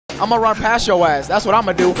I'ma run past your ass. That's what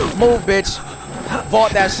I'ma do. Move, bitch.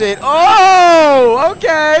 Vault that shit. Oh,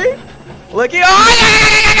 okay. Look at. Oh,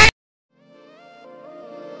 yeah.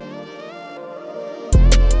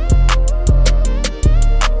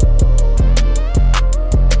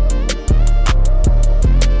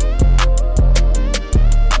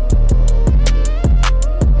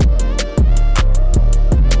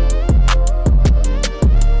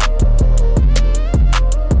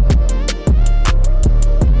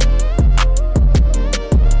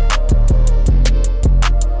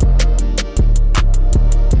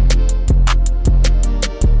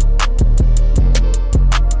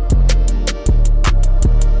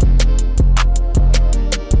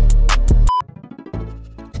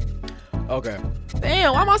 Okay.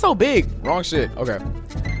 Damn, why am I so big? Wrong shit. Okay.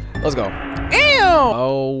 Let's go. Damn!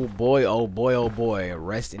 Oh boy, oh boy, oh boy.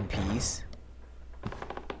 Rest in peace.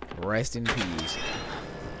 Rest in peace.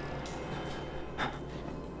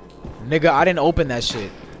 Nigga, I didn't open that shit.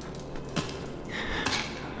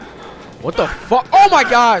 What the fuck? Oh my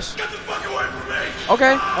gosh! Get the fuck away from me!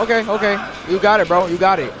 Okay, okay, okay. You got it, bro. You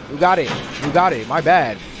got it. You got it. You got it. My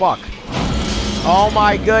bad. Fuck. Oh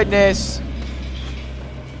my goodness.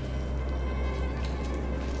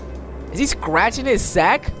 Is he scratching his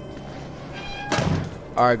sack?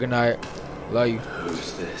 Alright, good night. Love you.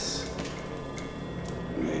 Who's this?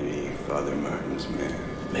 Maybe Father Martin's man.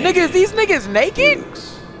 Niggas, these niggas naked? He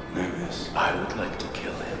looks nervous. I would like to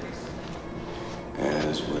kill him.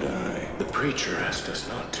 As would I. The preacher asked us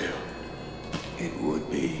not to. It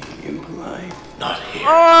would be impolite. Not here.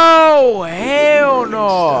 Oh, hell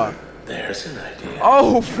no. There's an idea.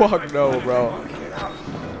 Oh, fuck no, bro.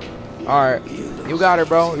 Alright. You got it,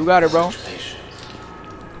 bro. You got it, bro.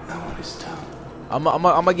 I'm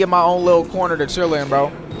gonna get my own little corner to chill in,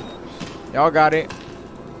 bro. Y'all got it.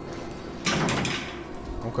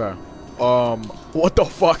 Okay. What the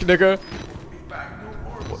fuck, nigga? I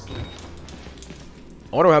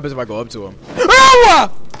wonder what happens if I go up to him.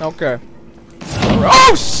 Ah! Okay.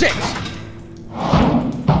 Oh, shit!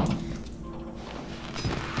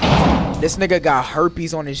 This nigga got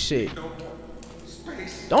herpes on his shit.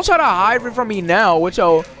 Don't try to hide it from me now with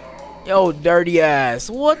your dirty ass.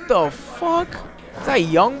 What the fuck? Is that a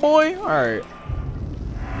young boy? Alright.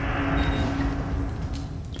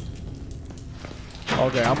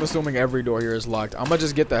 Okay, I'm assuming every door here is locked. I'm gonna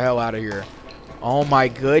just get the hell out of here. Oh my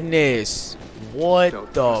goodness. What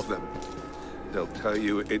Don't the trust them. They'll tell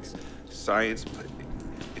you it's science, but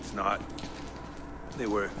it's not. They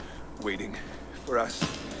were waiting for us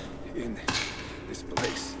in this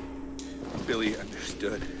place. Billy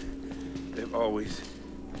understood. They've always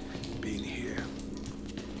been here.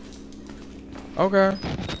 Okay.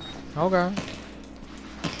 Okay.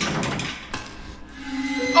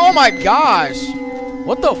 Oh my gosh.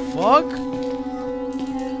 What the fuck?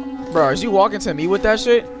 Bro, is you walking to me with that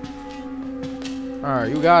shit? Alright,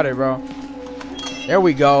 you got it, bro. There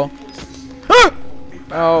we go.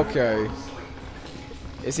 Okay.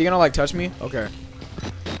 Is he gonna like touch me? Okay.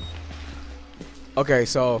 Okay,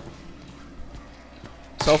 so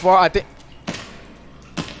far I think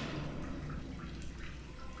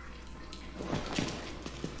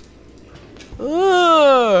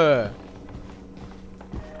ugh.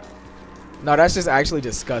 No, that's just actually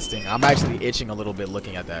disgusting. I'm actually itching a little bit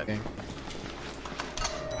looking at that.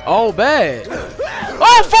 Oh, bad.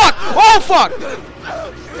 Oh, fuck! Oh, fuck!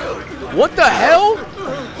 What the hell?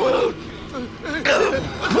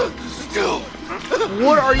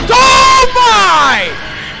 What are you? Oh, my!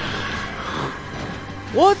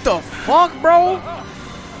 What the fuck, bro?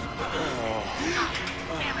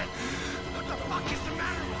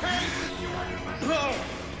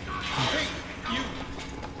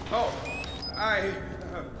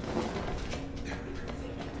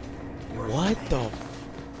 What the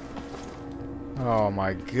oh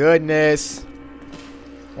my goodness.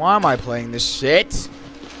 Why am I playing this shit?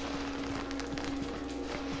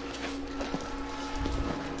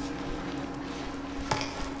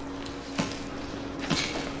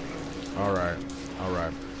 Alright.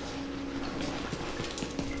 Alright.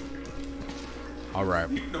 Alright.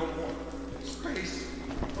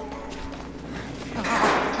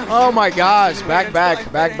 Oh my gosh. Back.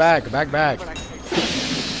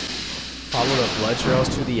 Follow the blood trails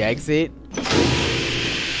to the exit.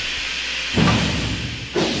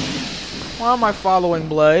 Why am I following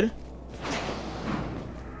blood?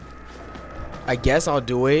 I guess I'll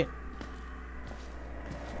do it.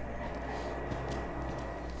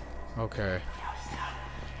 Okay.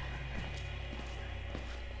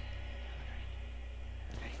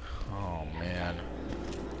 Oh man.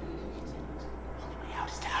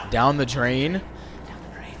 Down the drain.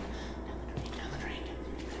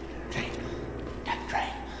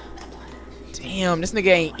 Damn, this nigga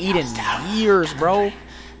ain't eaten in years, bro.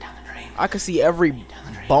 I could see every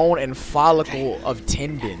bone and follicle of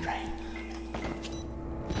tendon.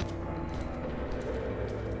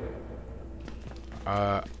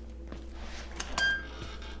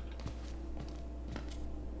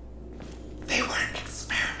 They weren't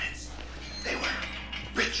experiments. They were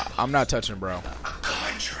rituals. I'm not touching, bro. A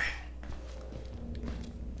conjuring.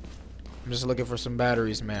 I'm just looking for some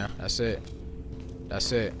batteries, man. That's it.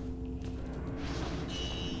 That's it.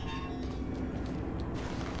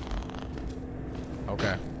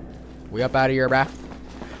 Okay. We up out of here, bruh.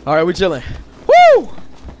 Alright, we chilling. Woo!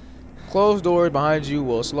 Closed doors behind you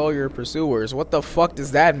will slow your pursuers. What the fuck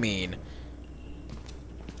does that mean?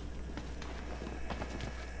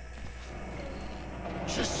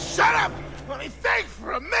 Just shut up! Let me think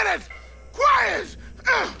for a minute! Quiet!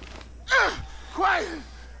 Quiet!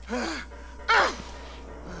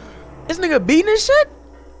 This nigga beating his shit?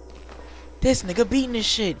 This nigga beating his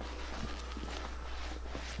shit.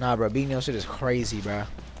 Nah, bro, beating your shit is crazy, bro.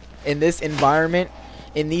 In this environment,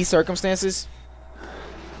 in these circumstances.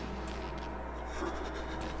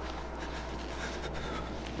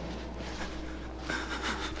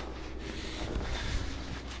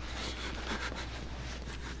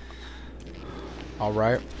 All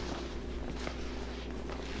right.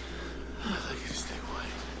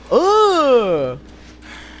 Ugh.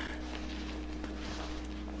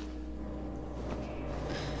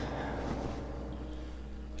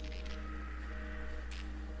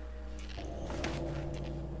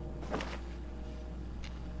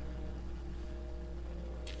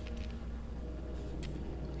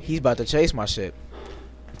 He's about to chase my shit.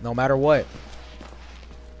 No matter what.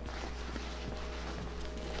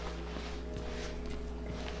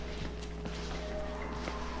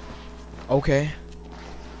 Okay.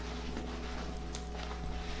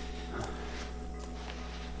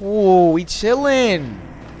 Ooh, we chillin'.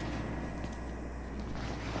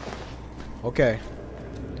 Okay.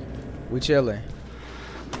 We chillin'.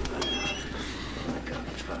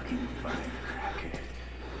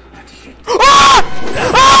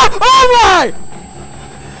 Oh my!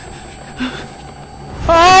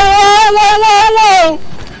 Oh, whoa, whoa,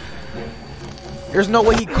 whoa! There's no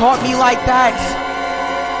way he caught me like that.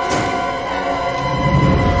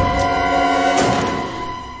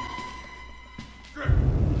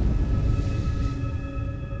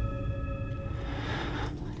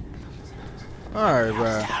 Alright,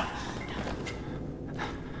 bro.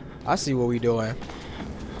 I see what we doing.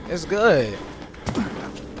 It's good.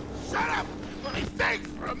 Shut up! Let me think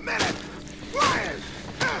for a minute! Quiet!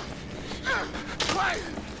 Quiet!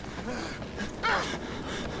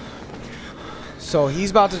 So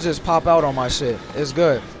he's about to just pop out on my shit. It's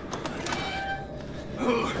good.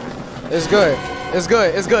 It's good. It's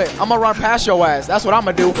good. It's good. I'm gonna run past your ass. That's what I'm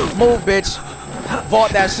gonna do. Move, bitch.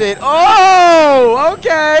 Vault that shit. Oh,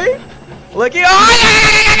 okay. Look at. Oh,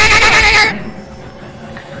 yeah!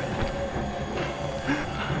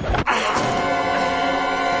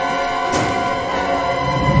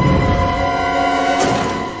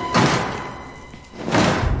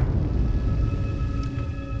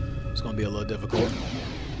 It's gonna be a little difficult.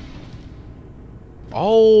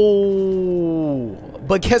 Oh,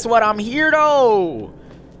 but guess what? I'm here though.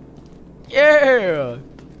 Yeah.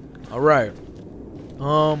 All right.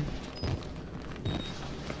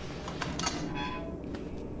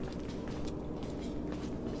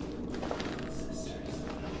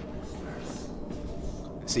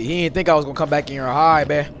 See, he didn't think I was gonna come back in here high,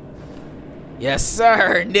 man. Yes,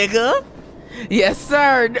 sir, nigga. Yes,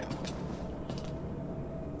 sir.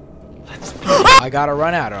 I gotta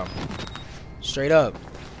run at him. Straight up.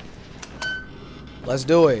 Let's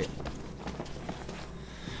do it.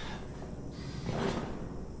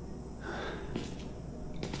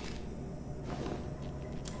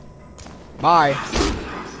 Bye.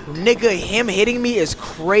 Nigga, him hitting me is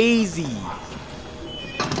crazy.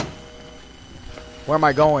 Where am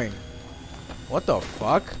I going? What the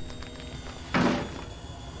fuck?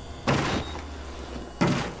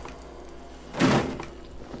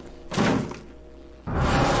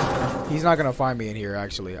 He's not gonna find me in here,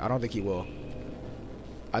 actually. I don't think he will.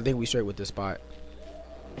 I think we straight with this spot.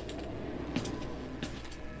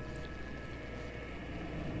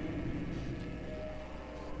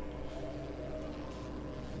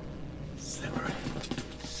 Slippery.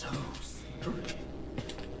 So slippery.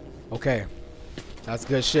 Okay. That's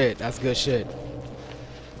good shit. That's good shit.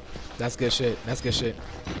 That's good shit. That's good shit.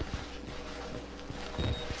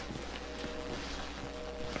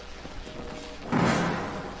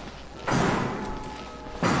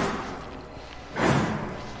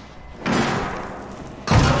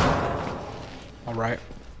 All right.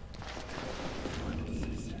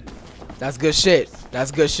 That's good shit.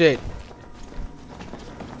 That's good shit.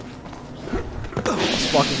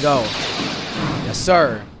 Let's fucking go. Yes,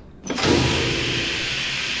 sir.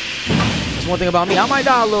 That's one thing about me. I might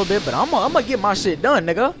die a little bit, but I'm gonna get my shit done,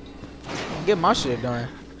 nigga. Get my shit done.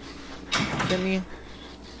 Feel me?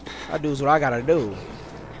 I do what I gotta do.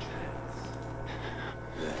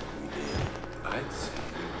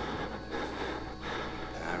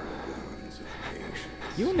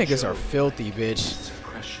 You niggas are filthy, bitch.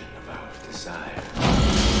 Suppression of our desire.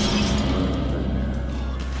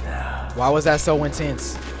 Why was that so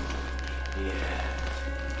intense?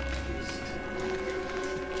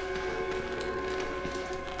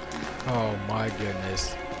 Oh my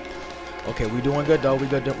goodness. Okay, we doing good though. We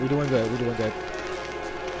doing good. We doing good.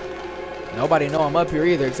 Nobody know I'm up here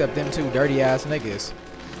either except them two dirty ass niggas.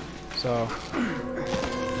 So.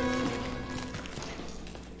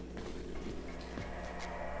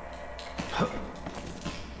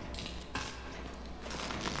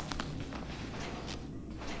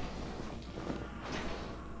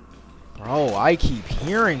 Bro, I keep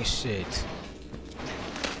hearing shit.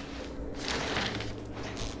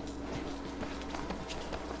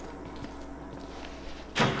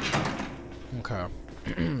 Okay.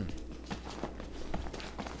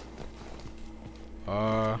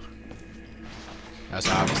 That's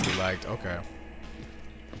obviously liked. Okay.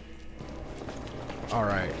 All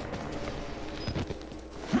right.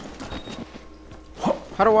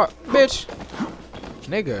 How do I, bitch?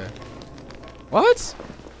 Nigga. What?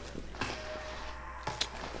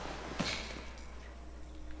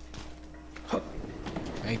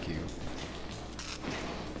 Thank you.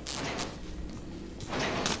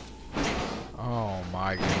 Oh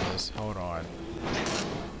my goodness. Hold on.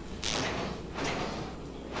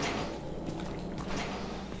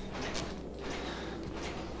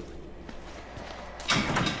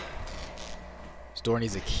 Store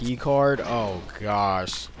needs a key card. Oh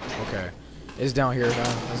gosh. Okay. It's down here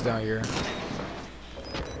now. It's down here.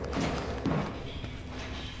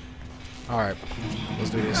 Alright.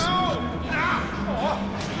 Let's do this.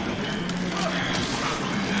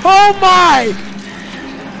 Oh my!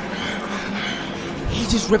 He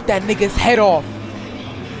just ripped that nigga's head off.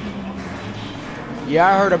 Yeah,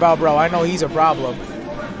 I heard about bro. I know he's a problem.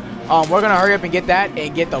 We're gonna hurry up and get that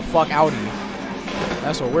and get the fuck out of here.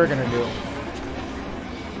 That's what we're gonna do.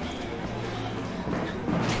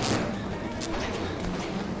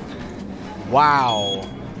 Wow.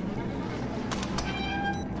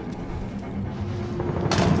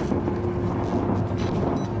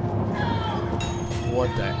 What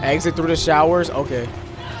the? Exit through the showers? Okay.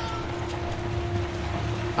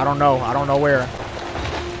 I don't know. I don't know where.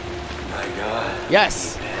 My God.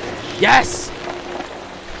 Yes. Yes.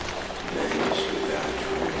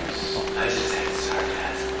 I just had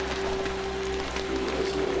sarcasm. There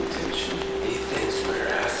was no intention. He thinks we're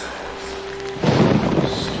assholes.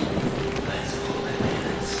 Let's pull him in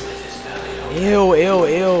and slit his belly open. Ew, ew,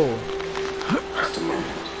 ew. Just a moment.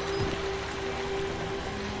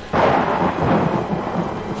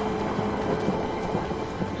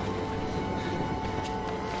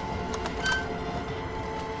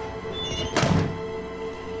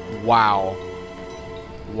 Wow.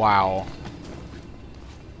 Wow.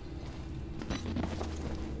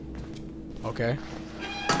 Okay.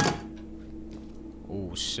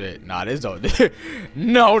 Oh shit. Nah, this don't.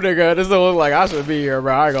 No, nigga. This don't look like I should be here,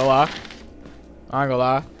 bro. I ain't gonna lie. I ain't gonna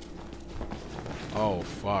lie. Oh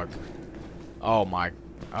fuck. Oh my.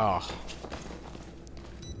 Oh.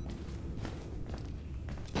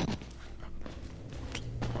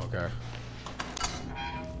 Okay.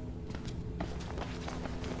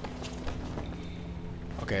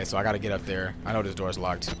 Okay, so I gotta get up there. I know this door's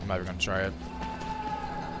locked. I'm not even gonna try it.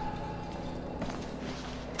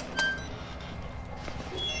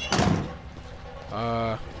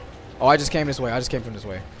 Oh, I just came this way. I just came from this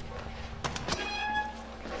way.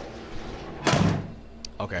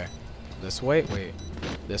 Okay. This way? Wait.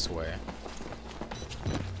 This way.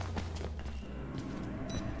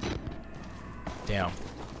 Damn.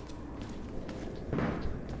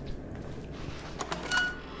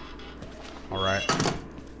 Alright.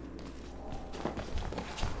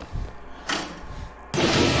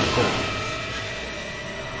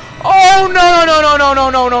 Oh no no no no no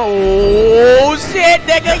no no! Oh shit,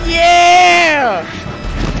 nigga! Yeah,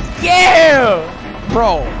 yeah,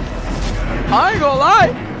 bro. I ain't gonna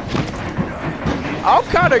lie. I'm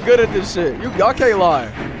kind of good at this shit. Y'all can't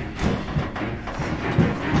lie.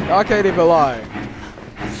 Y'all can't even lie.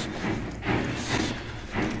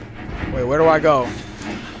 Wait, where do I go?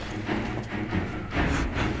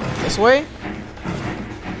 This way?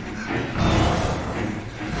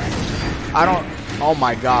 I don't. Oh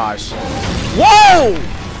my gosh. Whoa!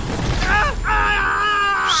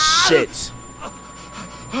 Shit.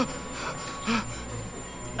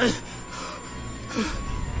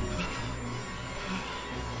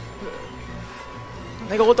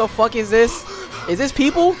 Nigga, what the fuck is this? Is this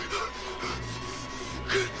people?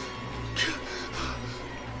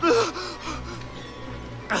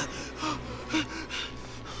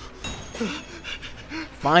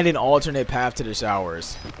 Find an alternate path to the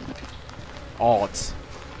showers. Alt.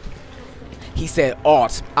 He said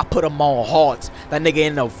alt. I put him on halt. That nigga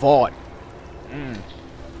in the vault.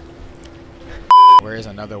 Where is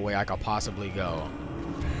another way I could possibly go?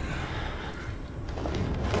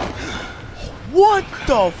 What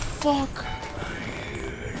the fuck?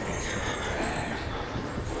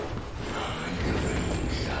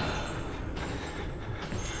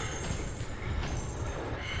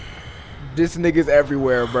 This nigga's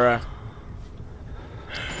everywhere, bruh.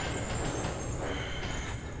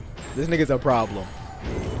 This nigga's a problem.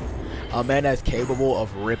 A man that's capable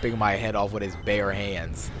of ripping my head off with his bare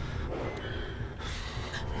hands.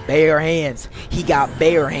 Bare hands. He got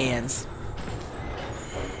bare hands.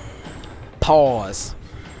 Pause.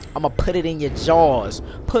 I'ma put it in your jaws.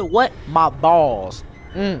 Put what? My balls.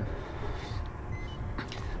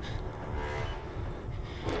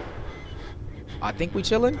 I think we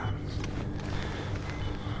chilling.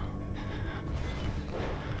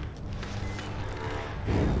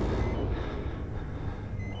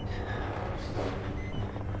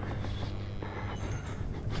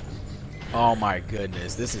 Oh my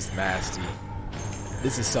goodness, this is nasty.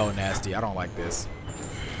 This is so nasty. I don't like this.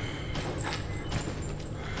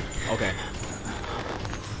 Okay.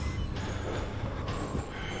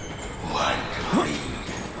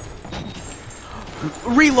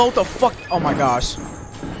 Reload the fuck. Oh my gosh.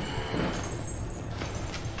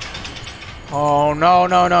 Oh no,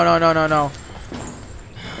 no, no, no, no, no, no.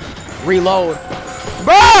 Reload.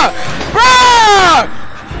 Bruh! Bruh!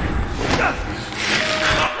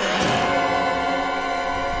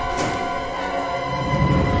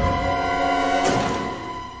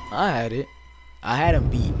 I had it. I had him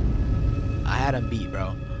beat. I had him beat,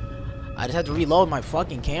 bro. I just had to reload my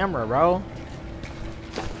fucking camera, bro.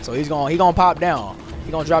 So he gonna pop down.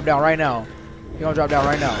 He gonna drop down right now. He gonna drop down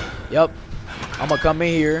right now. Yep. I'm gonna come in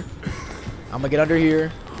here. I'm gonna get under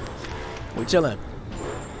here. We chilling.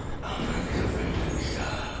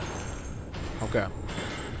 Okay.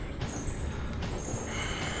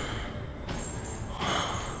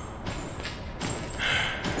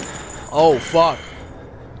 Oh fuck.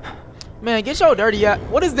 Man, get your dirty ass.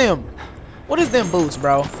 What is them? What is them boots,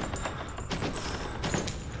 bro?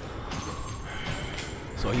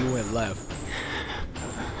 So he went left.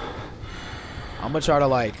 I'm gonna try to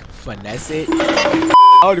like finesse it.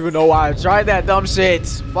 I don't even know why I tried that dumb shit.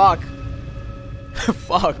 Fuck.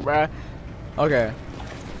 Fuck, bruh. Okay.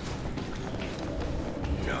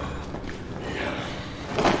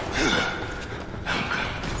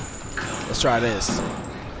 Let's try this.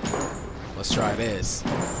 Let's try this.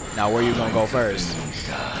 Now where you gonna go first?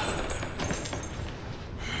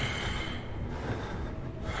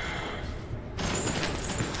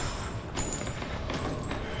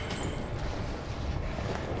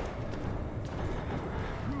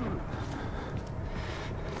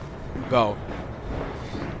 Go.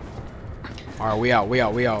 Alright, we out, we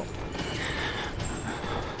out, we out.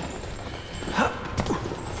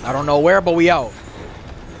 I don't know where, but we out.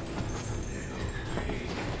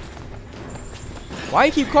 Why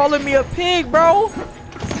you keep calling me a pig, bro?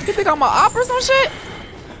 You think I'm a op or some shit?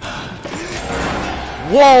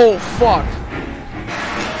 Whoa, fuck.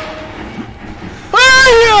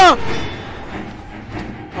 Ah!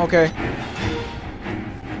 Okay.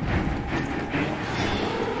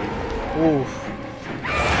 Oof.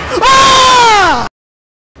 Ah!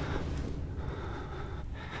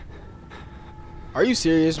 Are you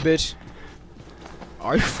serious, bitch?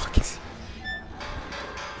 Are you fucking serious?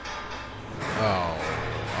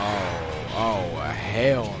 Oh,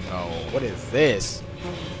 hell no. What is this?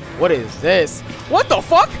 What is this? What the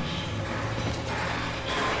fuck?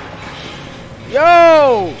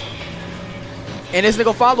 Yo! And this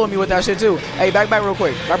nigga following me with that shit too. Hey, back real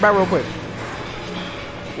quick. Back real quick.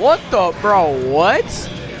 What the, bro, what?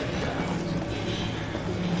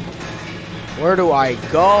 Where do I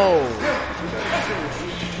go?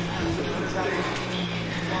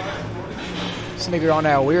 This nigga on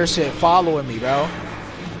that weird shit following me, bro.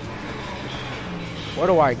 Where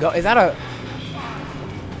do I go? Is that a...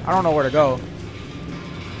 I don't know where to go.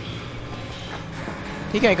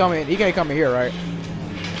 He can't come in. He can't come in here, right?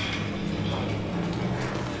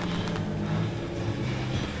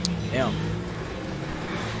 Damn.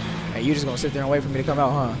 Hey, you just gonna sit there and wait for me to come out,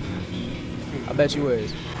 huh? I bet you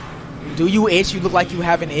is. Do you itch? You look like you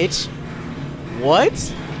have an itch. What?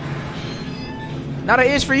 Not an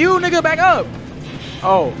itch for you, nigga. Back up.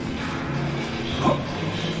 Oh.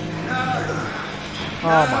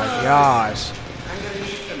 Oh my gosh.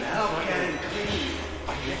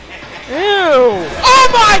 Ew. Oh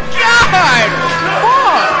my god!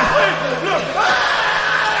 Fuck!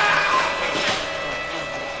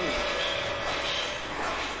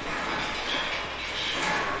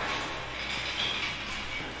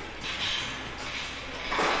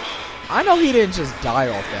 I know he didn't just die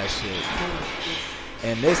off that shit.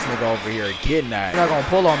 And this nigga over here getting that. You're not gonna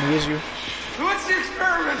pull on me, is you? What's the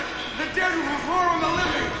experiment? The dead will perform the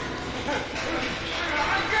living.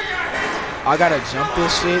 I gotta jump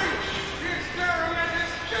this shit. The experiment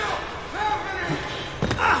is still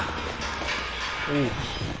happening. Ooh.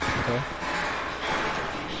 Okay.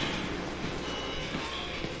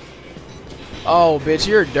 Oh, bitch,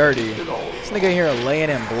 you're dirty. This nigga in here laying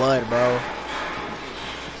in blood, bro.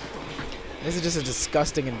 This is just a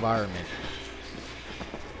disgusting environment.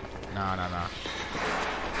 Nah.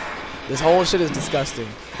 This whole shit is disgusting.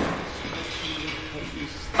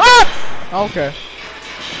 Ah! Okay.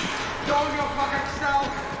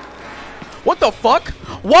 What the fuck?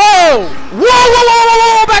 Whoa!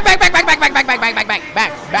 Whoa!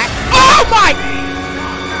 Back! Oh my!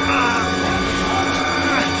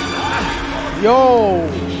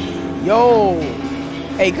 Yo!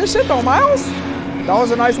 Hey, good shit though, Miles. That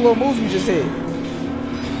was a nice little move you just hit.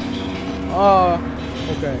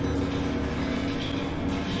 Okay.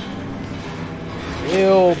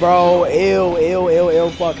 Ew, bro.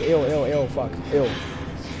 Ew. Fuck. Ew. Fuck. Ew.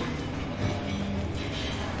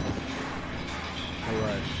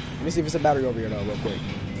 Alright. Let me see if it's a battery over here though, real quick.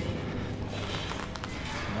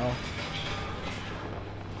 No.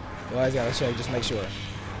 You always gotta check, just make sure.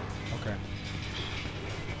 Okay.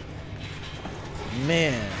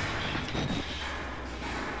 Man.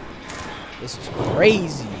 This is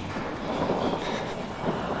crazy.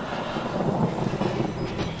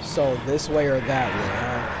 So this way or that way,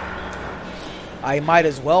 huh? I might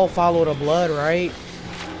as well follow the blood, right?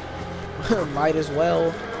 Might as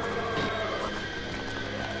well.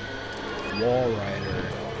 Wall rider.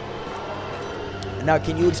 Now,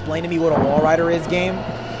 can you explain to me what a wall rider is, game?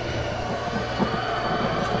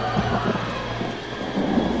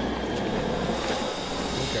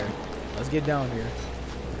 Okay, let's get down here.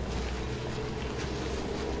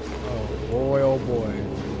 Oh boy, oh boy.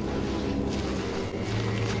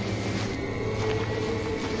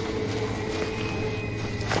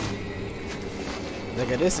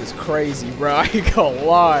 Nigga, this is crazy, bro. I ain't gonna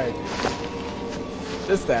lie.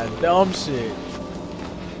 This that dumb shit.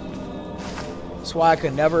 That's why I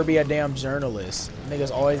could never be a damn journalist.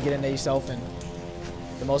 Niggas always getting themselves in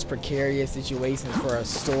the most precarious situations for a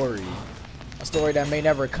story. A story that may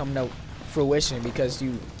never come to fruition because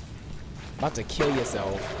you about to kill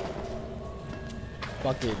yourself.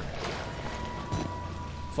 Fucking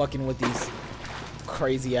with these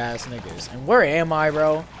crazy ass niggas. And where am I,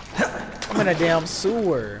 bro? I'm in a damn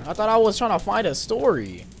sewer. I thought I was trying to find a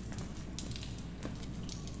story.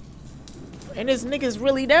 And this nigga's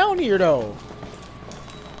really down here, though.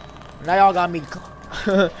 Now y'all got me.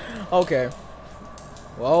 Okay.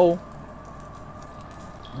 Whoa.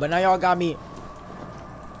 But now y'all got me.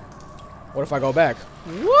 What if I go back?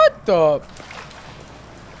 What the?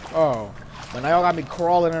 Oh. But now y'all got me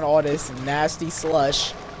crawling in all this nasty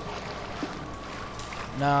slush.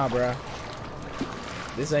 Nah, bruh.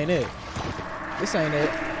 This ain't it. This ain't it.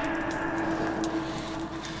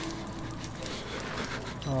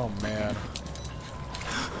 Oh, man.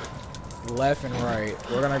 Left and right.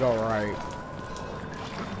 We're gonna go right.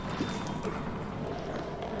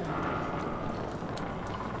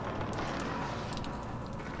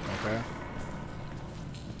 Okay.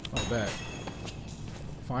 Oh, bad.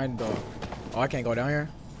 Find the... Oh, I can't go down here?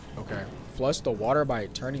 Okay. Flush the water by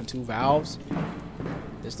turning 2 valves.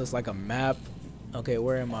 This looks like a map. Okay,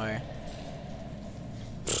 where am I?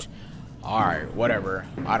 Alright, whatever.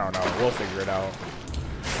 I don't know. We'll figure it out.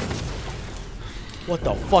 What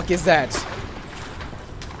the fuck is that?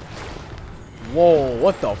 Whoa,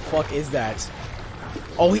 what the fuck is that?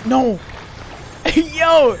 Oh, no!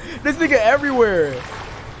 Yo! This nigga everywhere!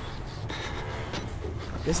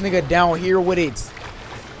 This nigga down here with it.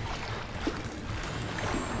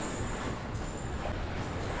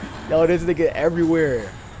 Yo, this nigga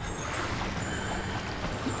everywhere.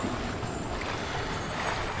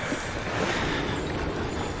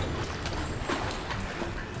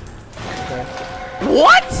 Okay.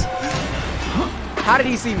 What? How did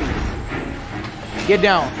he see me? Get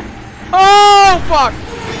down. Oh, fuck.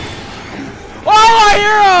 I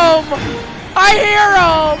hear him! I hear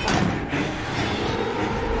him!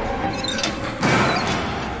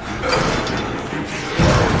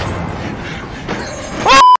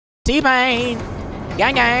 Oh! T-Pain!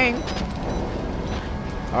 Gang gang!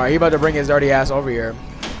 Alright, he about to bring his dirty ass over here.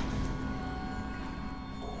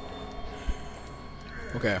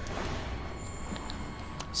 Okay.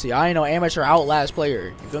 See, I ain't no amateur Outlast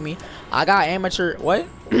player. You feel me? I got amateur... What?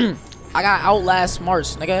 I got Outlast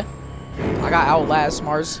smarts, nigga. I got Outlast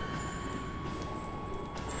smarts.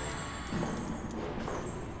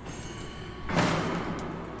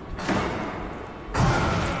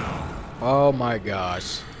 Oh my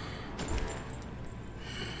gosh.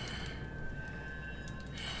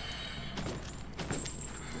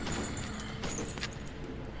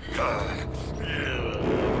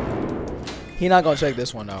 He not gonna check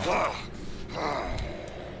this one though.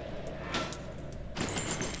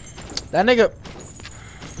 That nigga,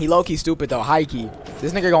 he low-key stupid though, high-key.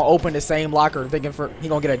 This nigga gonna open the same locker thinking he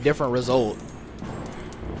gonna get a different result.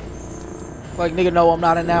 Like, nigga, no, I'm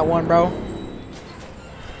not in that one, bro.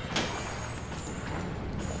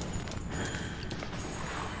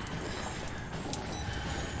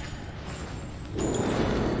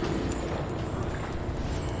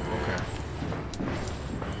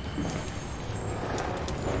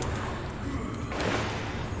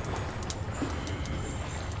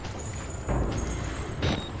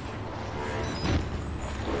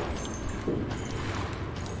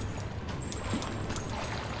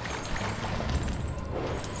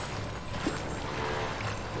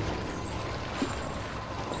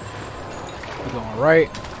 Going right.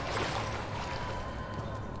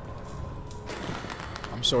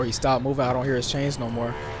 I'm sure he stopped moving. I don't hear his chains no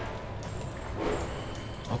more.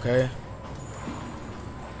 Okay.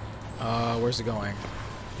 Where's it going?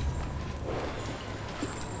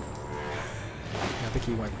 I think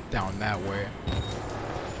he went down that way.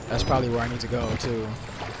 That's probably where I need to go too.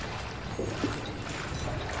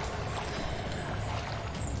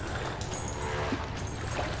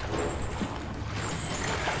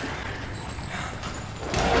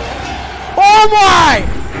 Oh my!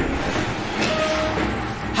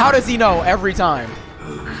 How does he know every time?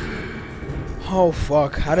 Oh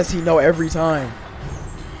fuck, how does he know every time?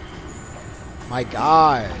 My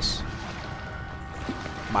gosh.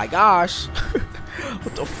 My gosh.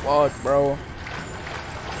 What the fuck, bro?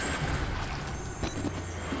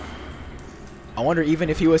 I wonder even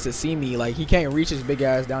if he was to see me, like he can't reach his big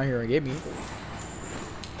ass down here and get me.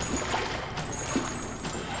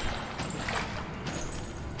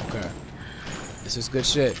 Okay. This is good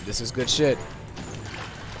shit. This is good shit.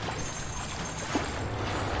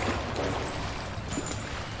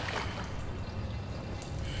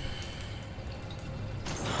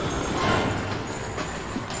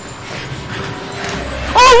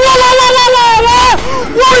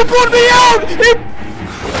 Whoa, he pulled me out!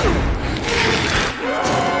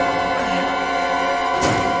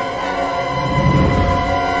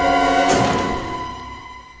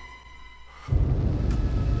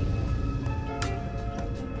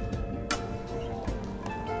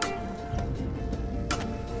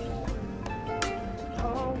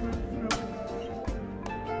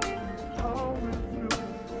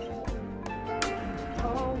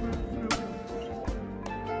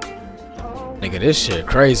 Nigga, this shit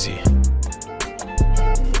crazy.